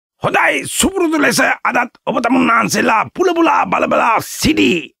හොඳයි සුපුරුදු ලෙස අදත් ඔබ තමුන්නාන්සෙලා පුලපුලා බලබලා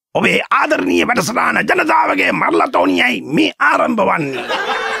සිටි ඔබේ ආදරණීය වැඩසටහන ජනතාවගේ මරලතෝනියයි මේ ආරම්භ වන්නේ.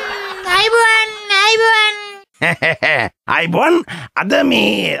 අයිබෝන් අද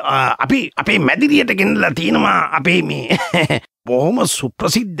මේ අපි අපේ මැදිරියට ගෙනලා තියෙනවා අපේ මේ බොහොම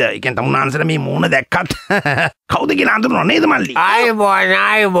සුප්‍රසිද්ධ එකෙන් තමුන්නාන්සලා මේ මූණ දැක්කත් කවුද කියලා අඳුරනව නේද මල්ලි?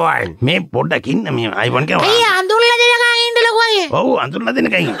 අයිබෝන් මේ පොඩ්ඩක් ඉන්න මේ අයිබෝන් කියනවා. අයිය අඳුරලා දෙනකන් ඉන්නලකෝ අයියේ. ඔව් අඳුරලා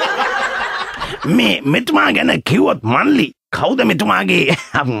දෙනකන් ඉන්න. මේ මෙතුමා ගැන කිව්වොත් මල්ලි කවුද මෙතුමාගේ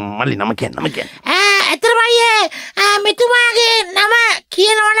මල්ලි නම කියන්නේ? ඇත්තටම අයියේ මෙතුමාගේ නම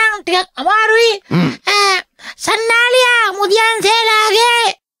කියනවා නම් ටිකක් අමාරුයි. සන්නාලියා මුදියන්සේලාගේ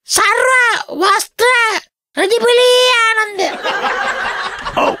සර්ව වස්ත්‍ර රජිපලි ආනන්ද.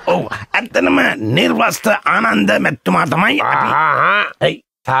 ඔව් ඇත්තනම නිර්වස්ත්‍ර ආනන්ද මෙතුමා තමයි.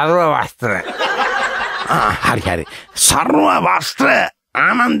 සර්ව වස්ත්‍ර. හරි සර්ව වස්ත්‍ර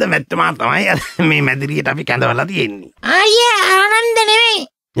ආනන්ද මෙතුමා තමයි මේ මැදිරියට අපි කැඳවලා තියෙන්නේ. අයියේ ආනන්ද නෙමෙයි.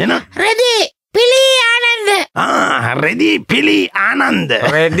 එන රෙදි පිලි ආනන්ද. රෙදි පිලි ආනන්ද.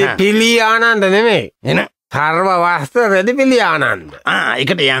 රෙදි පිලි ආනන්ද නෙමෙයි. එන සර්ව වස්ත්‍ර රෙදි පිලි ආනන්ද.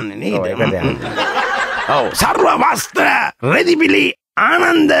 එකට යන්නේ නේද? ඔව් සර්ව වස්ත්‍ර රෙදි පිලි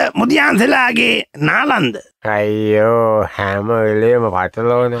ආනන්ද මුදියන්සලාගේ නාලන්ද. අයියෝ හැම වෙලේම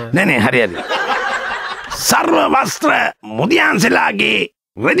පටලවන. නේ හරි. සර්ව වස්ත්‍ර මුදියන්සලාගේ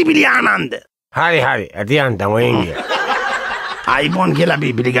රෙදි පිලි ආනන්ද. හරි අතියන් තමයි ගිය. අයිෆෝන් කියලා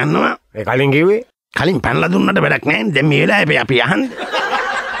අපි පිළිගන්නවා. ඒ කලින් කිව්වේ? කලින් පැනලා දුන්නට වැඩක් නැහැ. දැන් මේ වෙලාවේ අපි අහන්නේ.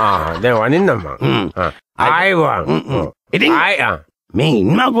 දැන් වනින්නම් මම. ආයිබෝන්. ඉතින් මේ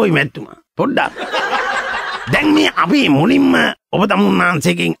ඉන්නවා කොයි මැත්තුමා පොඩ්ඩක්. දැන් මේ අපි මුලින්ම ඔබ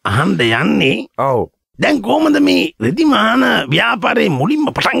තමුන්නාන්සේකින් අහන්න යන්නේ. ඔව්. දැන් කොහොමද මේ රෙදිමාන ව්‍යාපාරේ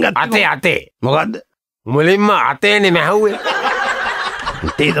මුලින්ම පටන් ගත්තේ? අතේ. මොකද්ද? මුලින්ම අතේනේ මැහුවේ.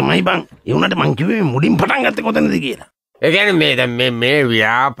 ඒ තමයි බං. ඒ උනට මං කිව්වේ මුලින් පටන් ගත්තේ කොතනද කියලා. ඒ කියන්නේ මේ දැන් මේ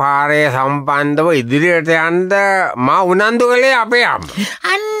ව්‍යාපාරයේ සම්බන්ධව ඉදිරියට යන්න මා උනන්දු කළේ අපේ අම්මා.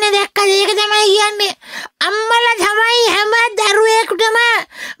 අන්න දැක්කද? ඒක තමයි කියන්නේ. අම්මලා තමයි හැම දරුවෙකුටම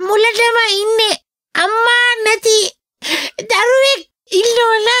මුලටම ඉන්නේ. අම්මා නැති දරුවෙක්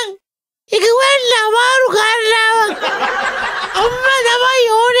ඉන්නවනම් ඒක වෙන්න අමාරු කාරණාවක්. අම්මා තමයි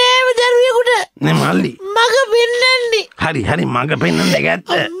ඕනෑම දරුවෙකුට නේ මල්ලි මග පෙන්නන්නේ. හරි මග පෙන්නන්නේ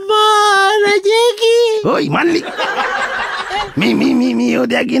ඇත්ත. අම්මා රජේකි. ඔයි මල්ලි මේ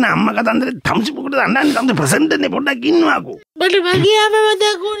යෝධයා කියන අම්මා කතන්දරේ තම්සි පුකට දන්නන්නේ තම්සි ප්‍රසන්ට්නේ පොඩ්ඩක් ඉන්නවාකෝ. බඩ මගේ අම්මව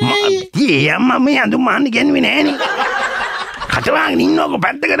දකුණේ. ඒ අම්මා මේ අඳුම් මාන්න කියන්නේ නෑනේ. කටවාගෙන ඉන්නවකෝ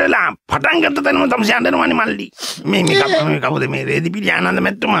පැත්තකට වෙලා පටන් ගත්ත තැනම තම්සි යන්නනවනේ මල්ලි. මේ කවුද මේ රෙදි පිළි ආනන්ද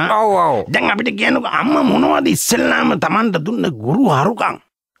මැට්ටුමා? ඔව්. දැන් අපිට කියන්නකෝ අම්මා මොනවද ඉස්සෙල්ලාම Tamanට දුන්න ගුරු හරුකම්?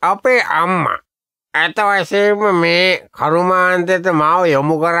 අපේ අම්මා ඇත වශයෙන්ම මේ කරුමාන්තයට මාව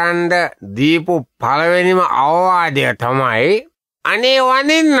යොමු කරන්න දීපු පළවෙනිම අවවාදය තමයි අනේ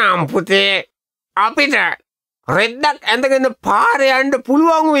වනින්නම් පුතේ අපිට රෙද්දක් ඇඳගෙන පාරේ යන්න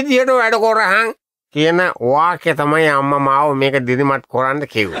පුළුවන් විදියට වැඩ කරහන් කියන වාක්‍ය තමයි අම්මා මාව මේක දිරිමත් කරන්න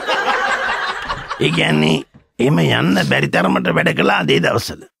කිව්වේ. ඒ කියන්නේ එහෙම යන්න බැරි තරමට වැඩ කළා ඒ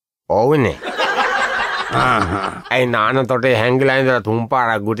දවස්වල. ඔව්නේ. ඇයි නාන තොටේ හැංගිලා ඉඳලා තුන්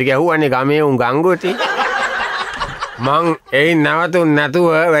පාරක් ගුටි ගැහුවනේ ගමේ උන් ගංගුටි. මං එයි නැවතුන් නැතුව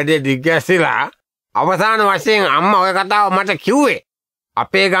වැඩේ දිග්ගැස්සිලා අවසාන වශයෙන් අම්මා ඔය කතාව මට කිව්වේ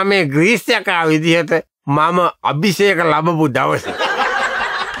අපේ ගමේ ග්‍රීස් යකා විදිහට මම අභිෂේක ලැබපු දවසේ.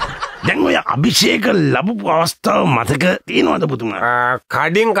 දැන් ඔය අභිෂේක ලැබපු අවස්ථාව මතක තියෙනවද පුතුමා?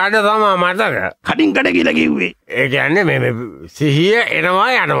 කඩින් කඩ තමයි මතක. කඩින් කඩ කියලා කිව්වේ. ඒ කියන්නේ මේ සිහිය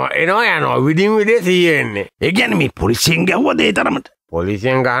එනවා විඩින් විඩේ සිහිය එන්නේ. ඒ කියන්නේ මේ පොලිසියෙන් ගැහුවද ඒ තරමට?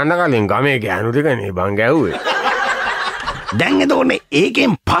 පොලිසියෙන් ගහන්න කලින් ගමේ ගෑනු ටිකනේ බං ගැහුවේ. දැන් එතකොට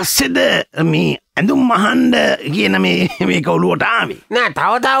ඒකෙන් පස්සේද මේ ඇඳුම් මහන්න කියන මේක ඔළුවට ආවේ? නෑ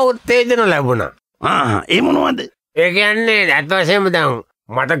තව උත්තේජන ලැබුණා. ඒ මොනවද? ඒ කියන්නේ ඇත්ත වශයෙන්ම දැන්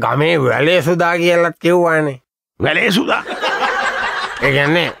මට ගමේ වැලේ සුදා කියලාත් කිව්වානේ. වැලේ සුදා? ඒ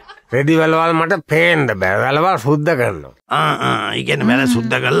කියන්නේ රෙදි වලවල් මට පේන්න බෑ. වැලවල් සුද්ධ කරනවා. ඒ කියන්නේ වැල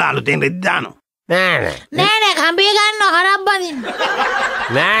සුද්ධ කරලා අලුතෙන් රෙදි දානවා. නෑ කම්බිය ගන්න හරක් බඳින්න.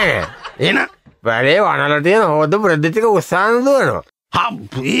 නෑ එන වැලේ වනලා තියෙන හොදපු රෙදි ටික උස්සන්න දුවනවා.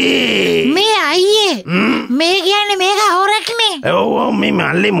 මේ අයියේ මේ කියන්නේ මේක හොරක්නේ. ඔව් මේ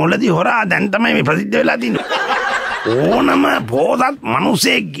මල්ලේ මොළදී හොරා දැන් තමයි මේ ප්‍රසිද්ධ වෙලා තින්නේ. ඕනම පොතත්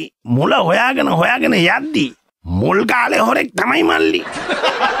මිනිසෙක්ගේ මුල හොයාගෙන යද්දි මුල් කාලේ හොරෙක් තමයි මල්ලි.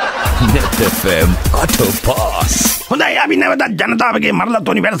 Neth FM Auto Pass. හොඳයි අපි නැවතත් ජනතාවගේ මරලා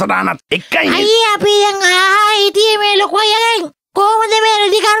තොනි වැඩසටහනත් එක්කයි. අයියේ අපි දැන් හිටියේ මේ ලොකු අයගෙන්. කොහොමද මේ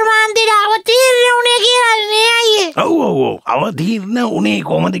රෙදි කර්මාන්තයට අවතීර්ණ වුණේ කියලා නේ අයියේ. ඔව් අවතීර්ණ උනේ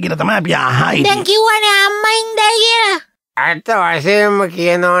කොහොමද කියලා තමයි අපි අහයි. දැන් කිව්වනේ අම්මා ඉඳයි කියලා. ඇත්ත වශයෙන්ම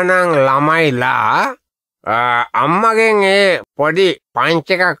කියනවා නම් ළමයිලා අම්මගෙන් ඒ පොඩි පංච්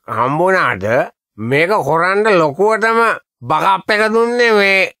එකක් හම්බුණාට මේක හොරන්න ලොකුවටම බකප් එක දුන්නේ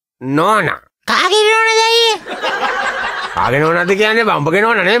මේ නෝනා. කාගේ නෝනද අයියේ? කාගේ නෝනාද කියන්නේ බම්බගේ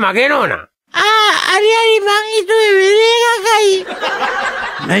නෝනා නෙවෙයි මගේ නෝනා. හරි මං හිතුවේ වෙන එකක් අයියේ.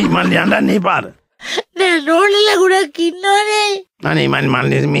 නෑ මල්ලි යන්නන්නේ පාර. නෑ නෝනලා ගොඩක් ඉන්නවනේ. අනේ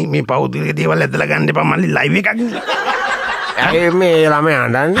මල්ලි මේ පෞද්ගලික දේවල් ඇදලා ගන්න එපා මල්ලි ලයිව් එකක් නේ. මේ ළමයා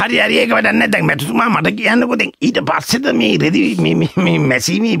අඬන්නේ. හරි ඒක වැඩක් නැහැ. දැන් මැතිතුමා මට කියන්නකෝ දැන් ඊට පස්සේද මේ රෙදි මේ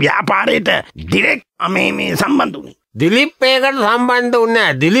මැසීමේ ව්‍යාපාරයට ඩිරෙක්ට් මේ සම්බන්ධ වුනේ. දිලිප් ඒකට සම්බන්ධ වුණේ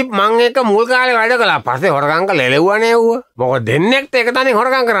නැහැ. දිලිප් මං එක මුල් කාලේ වැඩ කළා. පස්සේ හොරගම් කරලා එලෙව්වනේ ඌව. මොකද දෙන්නෙක්ට එක තනින්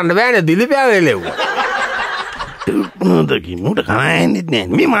හොරගම් කරන්න බෑනේ. දිලිප් යාව එලෙව්වා. මොනද කිමුට කනන්නේ නැහැ.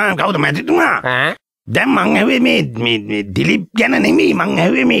 මේ මම කවුද මැතිතුමා? දැන් මං ඇහුවේ මේ දිලිප් ගැන නෙමෙයි මං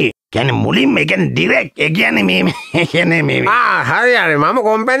ඇහුවේ මේ කියන්නේ මුලින්ම ඒ කියන්නේ ඩිරෙක්ට් ඒ කියන්නේ මේ කියන්නේ මේ හරි මම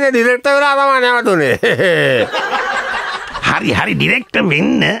කොම්පැනි ඩිරෙක්ටර් වෙලා තමයි නැවතුනේ. හරි ඩිරෙක්ටර්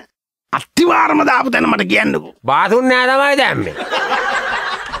වෙන්න අත්තිවාරම දාපු තැන මට කියන්නකෝ. බාතුන් නෑ තමයි දැම්මේ.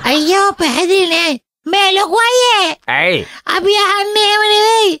 අයියෝ පැහැදිලි නෑ. මේ ලොකු අයියේ. ඇයි? අපි අහන්නේ එහෙම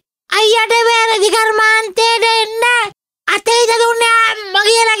නෙවෙයි. අයියට මේ රෙදි කර්මාන්තයට එන්න අතේ දුන්නේ අම්මා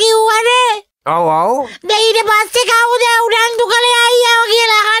කියලා කිව්වනේ. ඔව් දැන් ඊට පස්සේ කවුද උඩන්දු කළේ අයියාව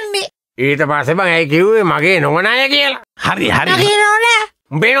කියලා අහන්නේ. ඊට පස්සේ මං ඇයි කිව්වේ මගේ නෝනාය කියලා. හරි මගේ නෝනා.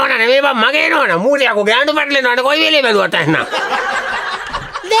 උඹේ නෝනා නෙවෙයි බං මගේ නෝනා. මූලියක ගෑනු පැටලෙනවනේ කොයි වෙලේ බැලුවත් ඇහන.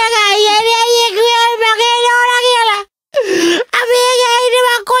 දැන් අයියේ කිව්වේ මගේ නෝනා කියලා. අපි ගෑයිද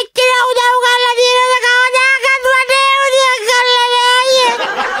මං කොච්චර උදව් කරලා තියෙනවද කවදාකවත් වටේ උදව් කරලා නෑ අයියේ.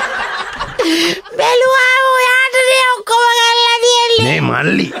 බැලුවා ඔයාටනේ ඔක්කොම කරලා තියෙන්නේ. නේ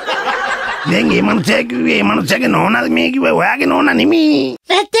මල්ලි. දැන් මේ මනුස්සයාගේ නෝනාද මේ කිව්වේ ඔයාගේ නෝනා නෙමෙයි.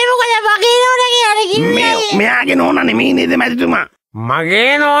 නැත්තේ මොකද මගේ නෝනා කියලා කිව්වේ? මෙයාගේ නෝනා නෙමෙයි නේද මැතිතුමා?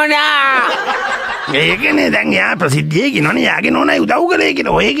 මගේ නෝනා. ඒකනේ දැන් යා ප්‍රසිද්ධියේ කියනවනේ යාගේ නෝනායි උදව් කළේ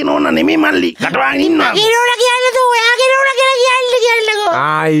කියලා. ඔයගේ නෝනා නෙමෙයි මල්ලි. කටවාගෙන ඉන්නවා. මගේ නෝනා කියන්නේ තෝ ඔයාගේ නෝනා කියලා කියන්නකෝ.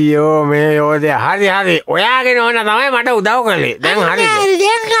 අයියෝ මේ යෝදේ හරි ඔයාගේ නෝනා තමයි මට උදව් කළේ.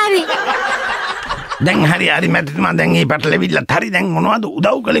 දැන් හරි මැතිතුමා දැන් මේ පැටලෙවිල්ලත් හරි දැන් මොනවද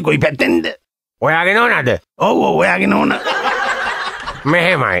උදව් කළේ කොයි පැත්තෙන්ද? ඔයාගේ නෝනාද? ඔව් ඔයාගේ නෝනා.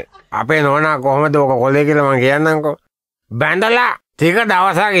 මෙහෙමයි. අපේ නෝනා කොහොමද ඔක කොල්ලේ කියලා මම කියන්නම්කෝ. බැඳලා ටික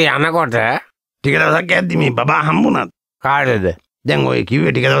දවසක් යනකොට ටික දවසක් යද්දි මේ බබා හම්බුණාද? කාටද? දැන් ඔය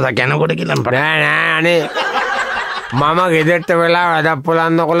කිව්වේ ටික දවසක් යනකොට කියලා නෑ අනේ. මම ගෙදරට වෙලා වැඩක්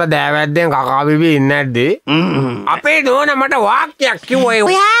පොලන්නකොල්ල දෑවැද්දෙන් කකා බිබි ඉන්නේ නැද්දි? අපේ නෝනා මට වාක්‍යයක් කිව්වා.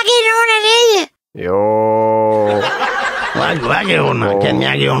 ඔයාගේ නෝනා නේද? යෝ වාගේ නෝනා කියන්නේ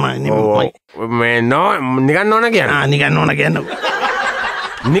යාගේ නෝනා නෙමෙයි. මේ නිකන් නෝනා කියන්නේ. නිකන් නෝනා කියන්නේ.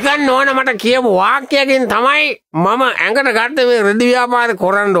 නිකන් නෝනා මට කියපු වාක්‍යයකින් තමයි මම ඇඟට ගත්ත මේ රෙදි ව්‍යාපාරේ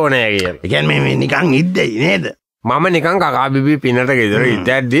කරන්න ඕනේ කියලා. ඒ කියන්නේ මේ නිකන් ඉද්දයි නේද? මම නිකන් කකා බිබි පිනට ගෙදර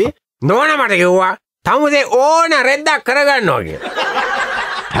ඉද්දැද්දි නෝනා මට කිව්වා තමුසේ ඕන රෙද්දක් කරගන්නවා කියලා.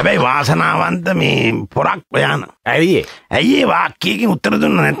 හැබැයි වාසනාවන්ත මේ පොරක් ඔයාන. ඇයි ඒ වාක්‍යයකින් උත්තර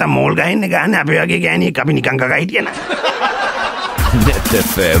දුන්නා නැත්තම් මෝල් ගහින්න ගහන්නේ අපි වගේ ගෑණියෙක් අපි නිකන් කකා හිටියන. Neth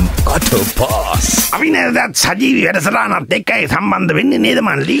FM Auto Pass. අපි නේද සජීවී වැඩසටහනත් එක්කයි සම්බන්ධ වෙන්නේ නේද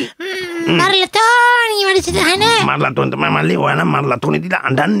මල්ලි? මරලතෝනි වැඩසටහන. මරලතෝන් තමයි මල්ලි ඔයා නම් මරලතෝනේ දිලා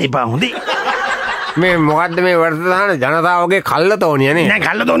අඬන්න එපා හොඳේ. මේ මොකද්ද මේ වැඩසටහන ජනතාවගේ කල්ලතෝනිය නේ? නෑ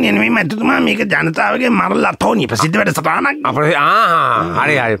කල්ලතෝනිය නෙමෙයි මැතිතුමා මේක ජනතාවගේ මරලතෝනිය ප්‍රසිද්ධ වැඩසටහනක්.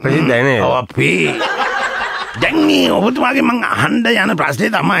 හරි ප්‍රසිද්ධයි නේ. ඔව් අපි දැන් මේ ඔබතුමාගේ මං අහන්න යන ප්‍රශ්නේ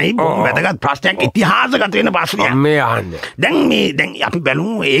තමයි වැදගත් ප්‍රශ්නයක් ඉතිහාසගත වෙන ප්‍රශ්නයක්. මේ අහන්නේ. දැන් අපි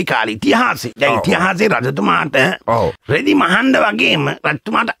බලමු ඒ කාලේ ඉතිහාසෙ. දැන් ඉතිහාසයේ රජතුමාට රෙදි මහන්න වගේම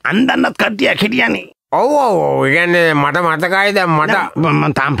රජතුමාට අන්දන්නත් කට්ටියක් හිටියනේ. ඔව් ඒ කියන්නේ මට මතකයි දැන් මට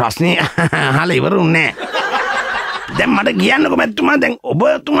මම තාම ප්‍රශ්නේ අහලා ඉවරුන්නේ නැහැ. දැන් මට කියන්නකෝ මැතිතුමා දැන්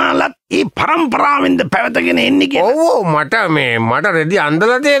ඔබතුමාලත් මේ පරම්පරාවෙන්ද පැවතගෙන එන්නේ කියලා. ඔව් මට රෙදි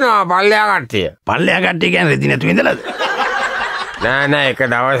අන්දලා තියෙනවා පල්ලෙහා කට්ටිය. පල්ලෙහා කට්ටිය කියන්නේ රෙදි නැතුව ඉඳලාද? නෑ එක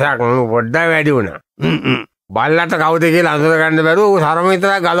දවසක් පොඩ්ඩක් වැඩි වුණා. බල්ලට කවුද කියලා අඳුර ගන්න බැරුව ඌ සරම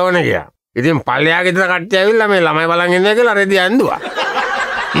විතරක් ගලවන ගියා. ඉතින් පල්ලෙහා ගෙදර කට්ටිය ඇවිල්ලා මේ ළමයි බලන් ඉන්නේ කියලා රෙදි ඇඳුවා.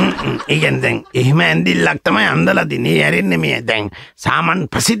 ඒ කියන්නේ දැන් එහෙම ඇඳිල්ලක් තමයි අන්දලා තින්නේ. ඇරෙන්නේ මේ දැන් සාමාන්‍ය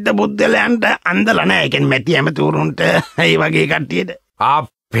ප්‍රසිද්ධ බුද්ධලයන්ට අන්දලා නැහැ. ඒ කියන්නේ මැටි ඇමතුරුන්ට ඒ වගේ කට්ටියට.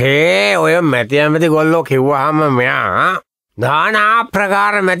 අපේ ඔය මැටි ඇමති ගොල්ලෝ කිව්වහම මෙයා නානා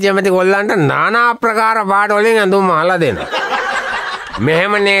ප්‍රකාර මැටි ඇමති ගොල්ලන්ට නානා ප්‍රකාර පාට වලින් ඇඳුම් අහලා දෙනවා.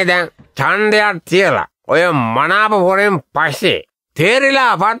 මෙහෙමනේ දැන් ඡන්දයක් තියලා ඔය මනාප පොරෙන් පස්සේ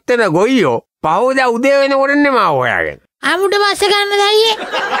තේරිලා පත් වෙන ගොයියෝ පහෝදා උදේ වෙනකොටනේ මාව හොයාගෙන. අමුඩ මස්ස ගන්නද අයියේ?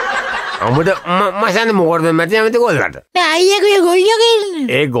 අමුඩ මසන්නේ මොකටද මැටි ඇමති කොල්ලට? නෑ අයියගේ ගොයියෝ කියන්නේ.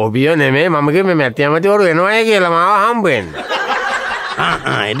 ඒ ගොබියෝ නෙමෙයි මම කිව්වේ මැටි ඇමතිවරු එනවායි කියලා මාව හම්බ වෙන්න.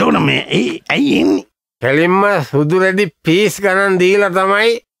 එතකොට මේ ඇයි එන්නේ? කෙලින්ම සුදු රෙදි පීස් ගණන් දීලා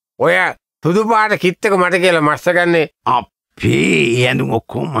තමයි ඔය සුදු පාට කිත් එක මට කියලා මස්ස ගන්නේ. අපේ ඇඳුම්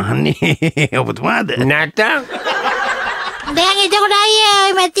ඔක්කොම අහන්නේ ඔබතුමාද? නැත්තම් දැන් එතකොට අයියේ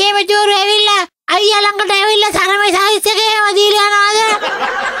ඔය මැතියේ මචෝරු ඇවිල්ලා අයියා ළඟට ඇවිල්ලා සරමේ සයිස් එකේම දීලා යනවාද?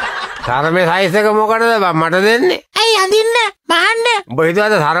 සරමේ සයිස් එක මොකටද බං මට දෙන්නේ? ඇයි අඳින්න මහන්න? උඹ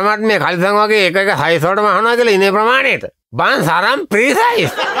හිතුවද සරමත් මේ කලිසම් වගේ එක එක සයිස් වලට මහනවා කියලා ඉනේ ප්‍රමාණයට? බං සරම් ප්‍රී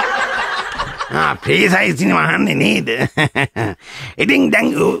සයිස්. ප්‍රී සයිස් ඉන්නේ මහන්නේ නේද? ඉතින්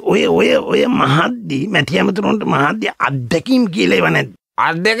දැන් ඔය මහද්දි මැටි ඇමතුරුන්ට මහද්දි අත්දැකීම් කියලා ඒව නැද්ද?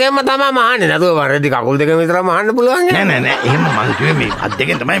 අත් දෙකෙන්ම තමයි මහන්නේ. නැතුව වරදි කකුල් දෙකෙන් විතර මහන්න පුළුවන් නෑ එහෙම මං කිව්වේ මේ අත්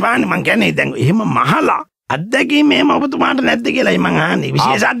දෙකෙන් තමයි මහන්නේ. මං කියන්නේ දැන් එහෙම මහලා අත්දැකීම් එහෙම ඔබතුමාට නැද්ද කියලායි මං අහන්නේ.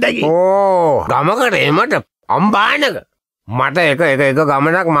 විශේෂ අත්දැකීම්. ඕ ගමකට එමට අම්බානක මට එක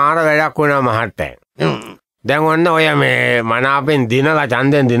ගමනක් මාර වැඩක් වුණා මහත්තයා. දැන් ඔන්න ඔය මේ මනාපෙන් දිනලා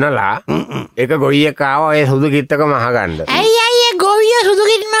ඡන්දෙන් දිනලා එක ගොයියෙක් ආවා ඒ සුදු කිත්තක මහ ගන්න. ඇයි අයියේ ගොවියෝ සුදු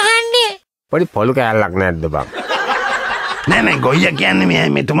කිත් මහන්නේ? පොඩි පොළු කෑල්ලක් නැද්ද බං? නෑ ගොයියා කියන්නේ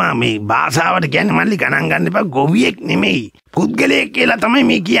මෙතුමා මේ භාෂාවට කියන්නේ මල්ලි ගණන් ගන්න එපා. ගොවියෙක් නෙමෙයි පුද්ගලයෙක් කියලා තමයි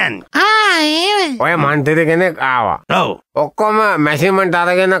මේ කියන්නේ. එහෙම. ඔය මන්ත්‍රී කෙනෙක් ආවා. ඔව්. ඔක්කොම මැෂින්මන්ට්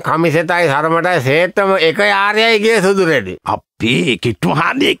අරගෙන කමිසෙතයි සරමටයි සේත්තම එක යාරයයි ගියේ සුදු රෙදි. අපේ කිට්ටු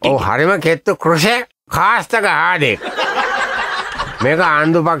හාදෙක්. ඔව් හරිම කෙත්තු කෘෂේ කාස්තක හාදෙක්. මේක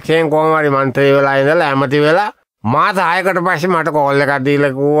ආණ්ඩු පක්ෂයෙන් කොහොම හරි මන්ත්‍රී වෙලා ඉඳලා ඇමති වෙලා මාස 6කට පස්සේ මට කෝල් එකක්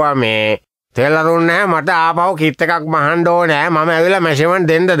දීලා කිව්වා මේ තෙල්ලරුන් නැහැ මට ආපහු කිත් එකක් මහන්න ඕනේ මම ඇවිල්ලා මැෂින්මන්ට්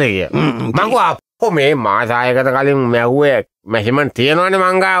දෙන්නද කියලා. මං කිව්වා අපෝ මේ මාස 6කට කලින් මැහුවේ මැෂින්මන්ට් තියනවනේ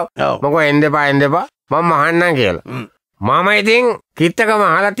මං ගාව. මම කිව්වා එන්න එපා මම මහන්නම් කියලා. මම ඉතින් කිත් එක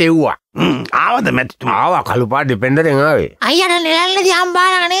මහලා තෙව්වා. ආවද මැතිතුමා? ආවා කළුපාට ඩිපෙන්ඩරෙන් ආවේ. අයියාට නෙලල්ලදී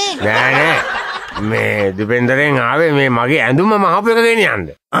හම්බානගනේ. නෑ මේ ඩිපෙන්ඩරෙන් ආවේ මේ මගේ ඇඳුම මහපු එක ගෙනියන්න.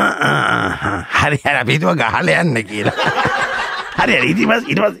 හරි අපි හිතුවා ගහලා යන්න කියලා. හරි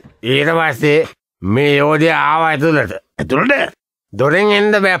ඊට පස්සේ මේ යෝධය ආවා ඇතුළට. ඇතුළට දොරෙන්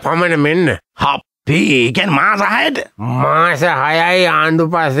එන්න බෑ පමණ මෙන්න. හප්පී කියන්නේ මාස 6ට. මාස 6යි ආණ්ඩු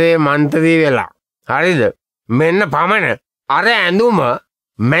පස්සේ මන්ත්‍රී වෙලා. හරිද? මෙන්න පමණ අර ඇඳුම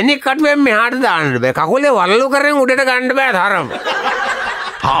මැණික් කටුවෙන් මෙහාට දාන්න බෑ. කකුලේ වලලු කරෙන් උඩට ගන්න බෑ තරම.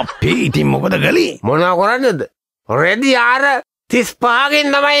 හප්පී ඉතින් මොකද ගලී? මොනවා කරන්නද? රෙදි ආර 35කින්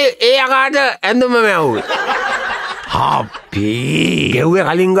තමයි ඒ අකාට ඇඳුම මැව්වේ. හප්පී ගෙව්වේ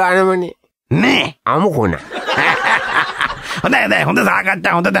කලින් ගානමනේ. නෑ අමුකුණ. හොඳයි හොඳ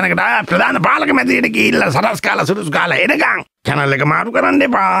සාකච්ඡා හොඳ තැනකට ප්‍රධාන පාලක මැදිරියට ගිහිල්ලා සරස් කාලා සුදුසු කාලා එනකන් channel එක මාරු කරන්න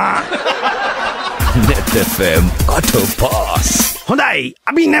එපා. Neth FM Auto Pass. හොඳයි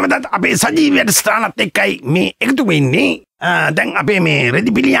අපි නැවතත් අපේ සජීවයට ස්ථානත් එක්කයි මේ එකතු වෙන්නේ. දැන් අපේ මේ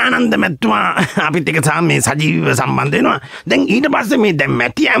රෙදිපිලි ආනන්ද මැතිතුමා අපිත් එක්ක මේ සජීවීව සම්බන්ධ වෙනවා. දැන් ඊට පස්සේ මේ දැන්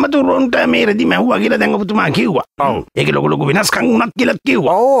මැටි ඇමතුරුන්ට මේ රෙදි මැව්වා කියලා දැන් ඔබතුමා කිව්වා. ඔව්. ඒකේ ලොකු වෙනස්කම් වුණත් කියලා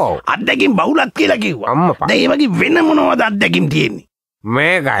කිව්වා. ඔව්. අත්දැකීම් බහුලත් කියලා කිව්වා. අම්මපා. දැන් ඒ වගේ වෙන මොනවද අත්දැකීම් තියෙන්නේ?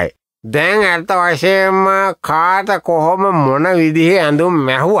 මේකයි. දැන් ඇත්ත වශයෙන්ම කාට කොහොම මොන විදිහේ ඇඳුම්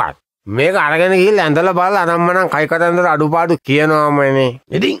මැහුවත් මේක අරගෙන ගිහිල්ලා ඇඳලා බලලා අනම්මනම් කයි කතන්දර අඩුපාඩු කියනවාමනේ.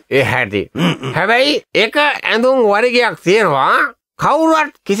 ඉතින් ඒ හැටි. හැබැයි එක ඇඳුම් වර්ගයක් තියෙනවා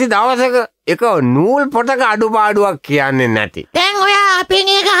කවුරුත් කිසි දවසක එක නූල් පොතක අඩුපාඩුවක් කියන්නේ නැති. දැන් ඔයා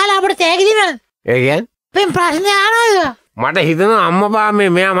අපෙන් ඒක අහලා අපිට තෑගි දෙනවද? ඒ කියන්නේ අපෙන් ප්‍රශ්න අහනවද? මට හිතෙනවා අම්මපා මේ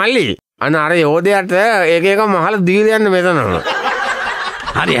මෙයා මල්ලි අන්න අර යෝධයාට ඒක මහලා දීලා යන්න මෙතනම.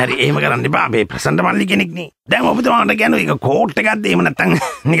 හරි එහෙම කරන්න එපා. අපේ ප්‍රසන්න මල්ලි කෙනෙක් නේ. දැන් ඔබතුමාට කියන්නේ ඒක කෝට් එකක්ද එහෙම නැත්නම්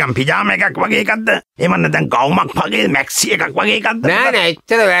නිකන් පිජාමා එකක් වගේ එකක්ද? එහෙම නැත්නම් ගවුමක් වගේ මැක්සි එකක් වගේ එකක්ද? නෑ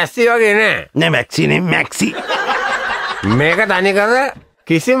එච්චර වැස්සි වගේ නෑ. නෑ මැක්සි නේ මැක්සි. මේක තනි කර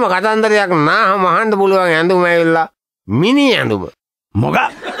කිසිම කතන්දරයක් නාහ මහන්න පුළුවන් ඇඳුම ඇවිල්ලා මිනි ඇඳුම. මොකක්?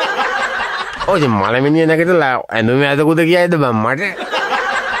 ඔය මලමිනිය නැගිටලා ඇඳුම ඇදකුද කියයිද බං මට?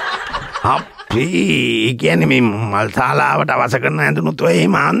 අපේ කියන්නේ මේ මල් ශාලාවට අවශ්‍ය කරන ඇඳුනුත් ඔය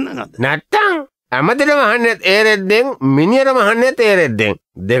එහෙම අන්නනද? නැත්තම් ඇමතිට මහන්නෙත් ඒ රෙද්දෙන් මිනියට මහන්නෙත් ඒ රෙද්දෙන්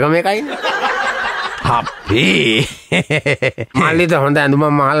දෙකම එකයිනේ. අපේ මල්ලිට හොඳ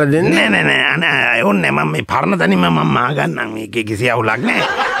ඇඳුමක් මහලා දෙන්නේ. නෑ ඕන්නේ මම මේ පරණ තනින්ම මම මහගන්නම්. මේකේ කිසි අවුලක් නෑ.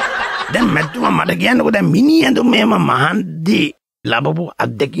 දැන් මැට්ටුම මට කියන්නකෝ දැන් මිනි ඇඳුම් මේම මහන්දී ලැබපු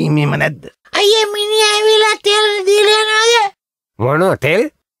අත්දැකීමෙම නැද්ද? අයියේ මිනි ඇවිල්ලා තෙල් දීලා යනවාද? මොනවා තෙල්?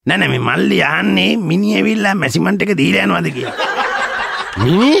 නෑ මේ මල්ලි ආන්නේ මිනි ඇවිල්ලා මැසිමන්ට් එක දීලා යනවාද කියලා.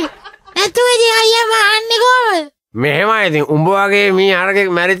 මිනි? නැතුව ඉතින් අයියා මහන්නේ කොහමද? මෙහෙමයි ඉතින් උඹ වගේ මේ අරගෙක්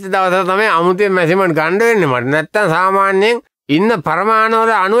මැරිච්ච දවස තමයි අමුතෙන් මැසිමන්ට් ගන්න වෙන්නේ මට. නැත්තම් සාමාන්‍යයෙන් ඉන්න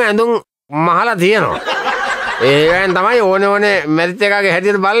පරමාණුවල අණු ඇඳුම් මහලා තියෙනවා. ඒවෙන් තමයි ඕනේ මැරිච්ච එකගේ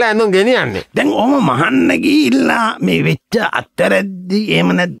හැටියට බලලා ඇඳුම් ගෙනියන්නේ. දැන් ඔහම මහන්න ගිහිල්ලා මේ වෙච්ච අත්තරද්දි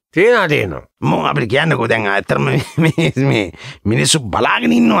එහෙම නැද්ද? තියෙනවා. මො අපිට කියන්නකෝ දැන් ඇත්තටම මේ මිනිස්සු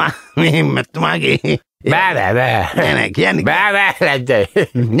බලාගෙන ඉන්නවා මේ මැතුමාගේ බෑ නෑ කියන්නේ බෑ ලැජ්ජයි.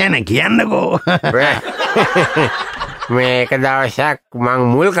 නෑ කියන්නකෝ. මේක දවසක් මං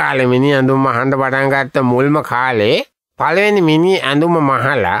මුල් කාලේ මිනි ඇඳුම් මහන්න පටන් ගත්ත මුල්ම කාලේ පළවෙනි මිනි ඇඳුම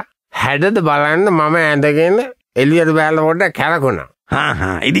මහලා හැඩද බලන්න මම ඇඳගෙන එළියට බැලලා පොඩ්ඩක් කැරකුණා.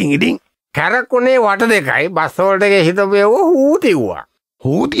 ඉතින් කැරකුණේ වට දෙකයි බස් වලට හිටපෙව හූතිව්වා.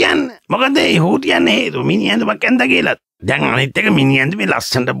 හූතියන්න මොකද ඒ හූතියන්නේ හේතුව මිනි ඇඳුමක් ඇඳ කියලා. දැන් අනිත් එක මිනි ඇඳුමේ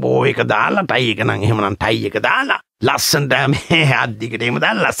ලස්සනට බෝ එක දාලා ටයි එක නම් එහෙමනම් ටයි එක දාලා ලස්සනට මේ අද්දිකට එහෙම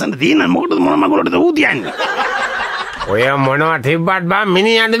දාලා ලස්සනට තියෙන මොකටද මොන මගුලටද හූතියන්නේ? ඔය මොනවා තිබ්බත් බා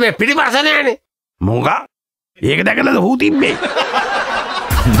මිනි ඇඳුමේ පිටිපස්ස නෑනේ. මොකක්? ඒක දැකලාද හූතිබ්බේ?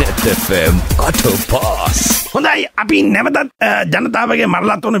 Neth FM Auto Pass. හොඳයි අපි නැවතත් ජනතාවගේ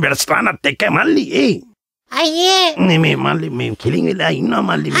මරලත් වුණු වැඩසටහනත් එක්ක මල්ලි අයියේ මේ මල්ලි මේ කිලින් වෙලා ඉන්නවා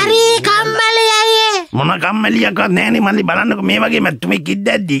මල්ලි. හරි කම්මැලි අයියේ. මොන කම්මැලියක්වත් නැහැනේ මල්ලි බලන්නකෝ මේ වගේ මැතුමෙක්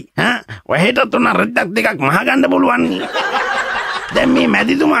ඉද්දැද්දි ඔහෙටත් උන රෙද්දක් දෙකක් මහ ගන්න බලවන්. දැන් මේ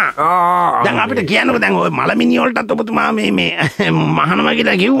මැදිතුමා දැන් අපිට කියන්නකෝ දැන් ඔය මලමිනි වලටත් ඔබතුමා මේ මහනවා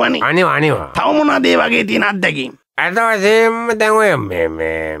කියලා කිව්වනේ. අනිවා. තව මොනවද ඒ වගේ තියෙන අත්දැකීම්? අද වශයෙන්ම දැන් ඔය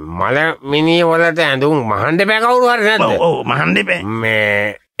මේ මල මිනි වලට ඇඳුම් මහන්න බෑ කවුරු හරි නැද්ද? ඔව් මහන්න බෑ.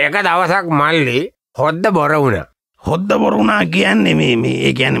 මේ එක දවසක් මල්ලි හොද්ද බොර වුණා. හොද්ද බොර වුණා කියන්නේ මේ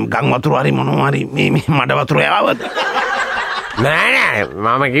ඒ කියන්නේ ගම් වතුර හරි මොනවා හරි මේ මඩ වතුර යවවද? නෑ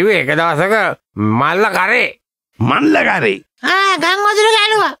මම කිව්වේ එක දවසක මල්ල කරේ. මල්ල කරේ. ගම් වතුර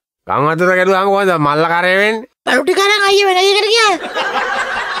ගැලුවා. ගම් වතුර ගැලුවාම කොහොමද මල්ල කරේ වෙන්නේ? පරුටි කරන් අයියේ වෙන එකට ගියා.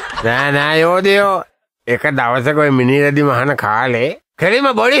 නෑ යෝධයෝ එක දවසක ඔය මිනි රෙදි මහන කාලේ කෙලිම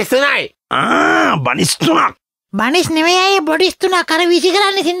බොඩිස් තුනයි. බනිස් තුනක්. බනිස් නෙමෙයි අයියේ බොඩිස් තුනක් අර විසි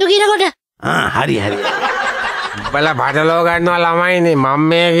කරන්නේ සින්දු කියනකොට. හරි. බල පටලෝ ගන්නවා ළමයිනේ මම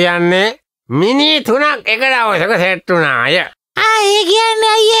මේ කියන්නේ මිනි තුනක් එක දවසක සෙට් වුණා අය. ඒ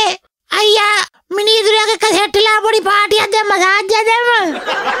කියන්නේ අයියේ අයියා මිනි තුනක් එක සෙට්ලා පොඩි පාටියක් දැම්ම සාජ්ජය දැම්ම.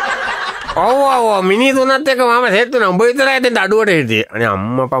 ඔව් මිනි තුනත් එක මම සෙට් වුණා. උඹ විතරයි දැන් අඩුවට හිටියේ. අනේ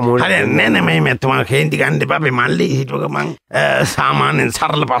අම්මපා මූණ. හරි නෑ මේ මැතුමා කේන්ති ගන්න එපා. මේ මල්ලි හිතුවක මං සාමාන්‍යයෙන්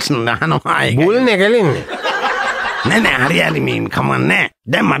සරල ප්‍රශ්න අහනවා ඒක. බුල්නේ කෙලින්නේ. නෑ හරි මේ කමන්නේ.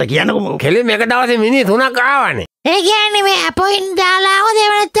 දැන් මට කියන්නකෝ කෙලින් එක දවසේ මිනි තුනක් ආවනේ. ඒ කියන්නේ මේ අපොයින්ට් දාලා ආවද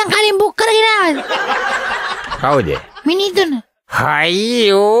එහෙම නැත්නම් කලින් බුක් කරගෙන ආවද? කවුද? මිනි තුන.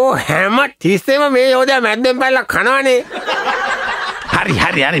 අයියෝ හැම තිස්සෙම මේ යෝධයා මැද්දෙන් පැනලා කනවනේ.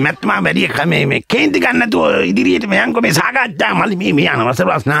 හරි මැතුමා වැඩි මේ කේන්ති ගන්න නැතුව ඉදිරියට යන්කෝ මේ සාකච්ඡා මල්ලි මේ අනවසර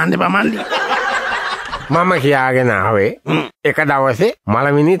ප්‍රශ්න අහන්න එපා මල්ලි. මම කියාගෙන ආවේ එක දවසේ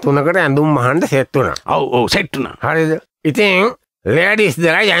මලමිනි තුනකට ඇඳුම් මහන්න සෙට් වුණා. ඔව් සෙට් වුණා. හරිද? ඉතින් ලේඩිස්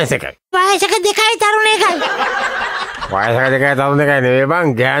දෙකයි ජෙන්ට්ස් එකයි. වයසක දෙකයි තරුණ එකයි. වයසක දෙකයි තරුණ එකයි නෙවෙයි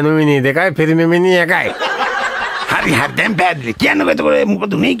බං ගෑනු මිනි දෙකයි පිරිමි මිනි එකයි. හරි දැන් පැහැදිලි. කියන්නකෝ එතකොට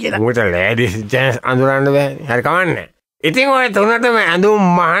මොකද උනේ කියලා. මොකද ලේඩිස් ජෙන්ට්ස් අඳුරන්න බෑ. හරි කමන්නේ. ඉතින් ඔය තුනටම ඇඳුම්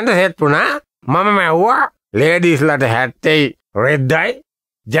මහන්න සෙට් වුණා. මම මැව්වා ලේඩිස්ලාට හැට්ටයි රෙද්දයි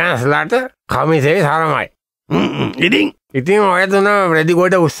ජෙන්ට්ස්ලාට කමිසේ සරමයි. ඉතින් ඔය තුන රෙදි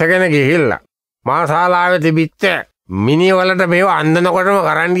ගොඩ උස්සගෙන ගිහිල්ලා මා ශාලාවේ තිබිච්ච මිනි වලට මේව අන්දනකොටම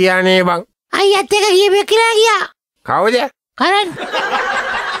කරන් ගියානේ බං. අයියත් එක ගියේ කියලා ගියා. කවුද?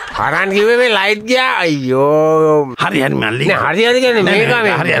 කරන් කිව්වේ මේ ලයිට් ගියා. අයියෝ. හරි මල්ලි. නෑ හරි කියන්නේ මේක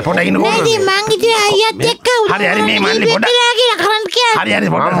මේ. හරි පොඩ්ඩක් ඉන්නකෝ. නෑ ඉතින් මං ඉතින් අයියත් එක්ක හරි මේ මල්ලි පොඩ්ඩක්. හරි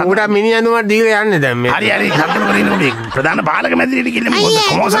පොඩ්ඩක්. මම උඩ මිනි ඇඳුමක් දීලා යන්නේ දැන් මේ. හරි සතුටු කරගෙන මේ ප්‍රධාන පාලක මැදිරියට ගිහලා මොකද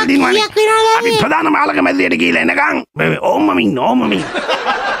කොමෝසල් දිනවනේ. අපි ප්‍රධාන පාලක මැදිරියට ගිහලා එනකන් ඕම්ම ඉන්න.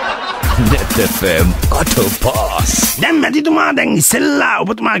 Neth FM Auto Pass. දැන් මැතිතුමා දැන් ඉස්සෙල්ලා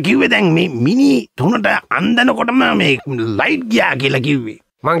ඔබතුමා කිව්වේ දැන් මේ මිනි තුනට අන්දනකොටම මේ ලයිට් ගියා කියලා කිව්වේ.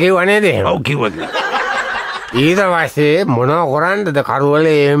 මං කිව්වා නේද එහෙම? ඔව් කිව්වා. ඊට පස්සේ මොනව කරන්නද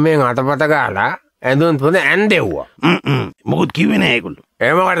කරවලේ එම්මෙන් අතපත ගාලා ඇඳුම් තුන ඇන්දෙව්වා. මොකුත් කිව්වේ නෑ ඒගොල්ලෝ.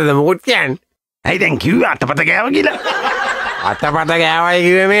 ඒ මොකටද මොකුත් කියන්නේ? ඇයි දැන් කිව්වේ අතපත ගෑවා කියලා? අතපත ගෑවයි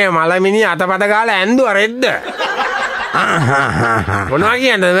කිව්වේ මේ මලමිනි අතපත ගාලා ඇන්දුවා රෙද්ද. මොනවා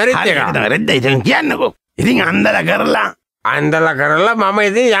කියන්නද මැරිත් එක? රෙද්ද ඉතින් කියන්නකෝ. ඉතින් අන්දලා කරලා මම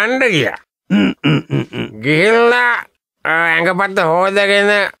ඉතින් යන්න ගියා. ගිහිල්ලා ඇඟපත්ත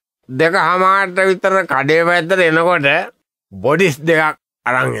හොදගෙන 2:00ට විතර කඩේ පැත්තට එනකොට බොඩිස් දෙකක්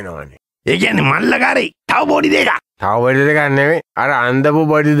අරන් එනවනේ. ඒ කියන්නේ මල්ල කරේ තව බොඩි දෙකක්. තව බොඩි දෙකක් නෙවෙයි අර අන්දපු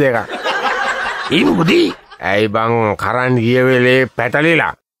බොඩි දෙකක්. ඒ මොකද? ඇයි බං කරන් ගිය වෙලේ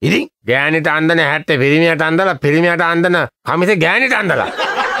පැටලිලා. ඉතින් ගෑනිට අන්දන හැට්ට පිරිමියට අන්දලා පිරිමියට අන්දන කමිස ගෑනිට අන්දලා.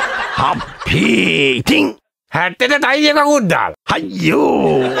 අපේ ඉතින් හැට්ටට ටයි එකකුත් දාලා.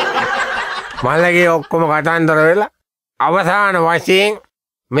 අයියෝ. මල්ලගේ ඔක්කොම කතන්දර වෙලා අවසාන වශයෙන්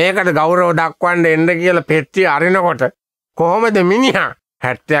මේකට ගෞරව දක්වන්න එන්න කියලා පෙට්ටිය අරිනකොට කොහොමද මිනිහා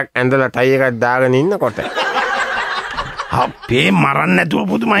 70ක් ඇඳලා ටයි එකක් දාගෙන ඉන්නකොට අපේ මරන්න නැතුව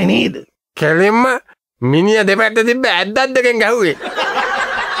පුදුමයි නේද? කෙලින්ම මිනිහා දෙපැත්ත තිබ්බ ඇද්දක් දෙකෙන් ගැහුවේ.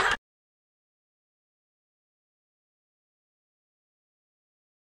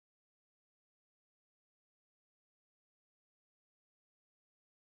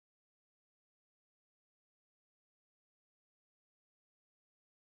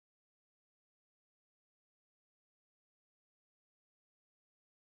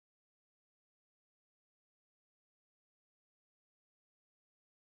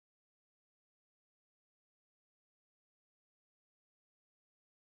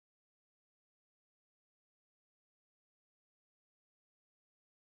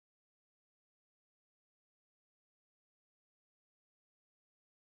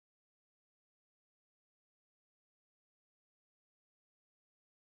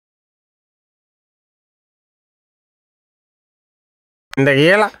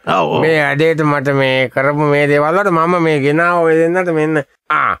 කියලා මේ වැඩේට මට මේ කරපු මේ දේවල් වලට මම මේ ගෙනාව ඔය දෙන්නට මෙන්න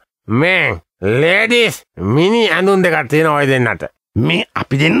මේ ලේඩිස් මිනි ඇඳුම් දෙකක් තියෙනවා ඔය දෙන්නට. මේ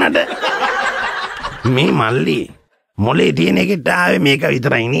අපි දෙන්නට මේ මල්ලි මොලේ තියෙන එකට ආවේ මේක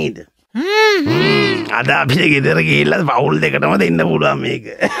විතරයි නේද? අද අපිට ගෙදර ගිහිල්ලා පවුල් දෙකටම දෙන්න පුළුවන් මේක.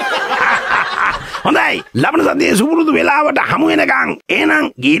 හොඳයි ලබන සතියේ සුපුරුදු වෙලාවට හමු වෙනකන්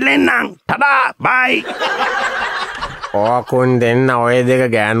එහෙනම් ගිහිල්ලා එන්නම්. ටඩා බයි. ඕකුන් දෙන්න ඔය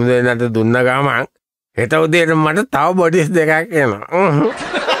දෙක ගෑනු දෙන්නට දුන්න ගමන් හෙට උදේට මට තව බොඩිස් දෙකක් එනවා.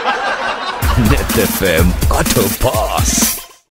 Neth FM Auto Pass.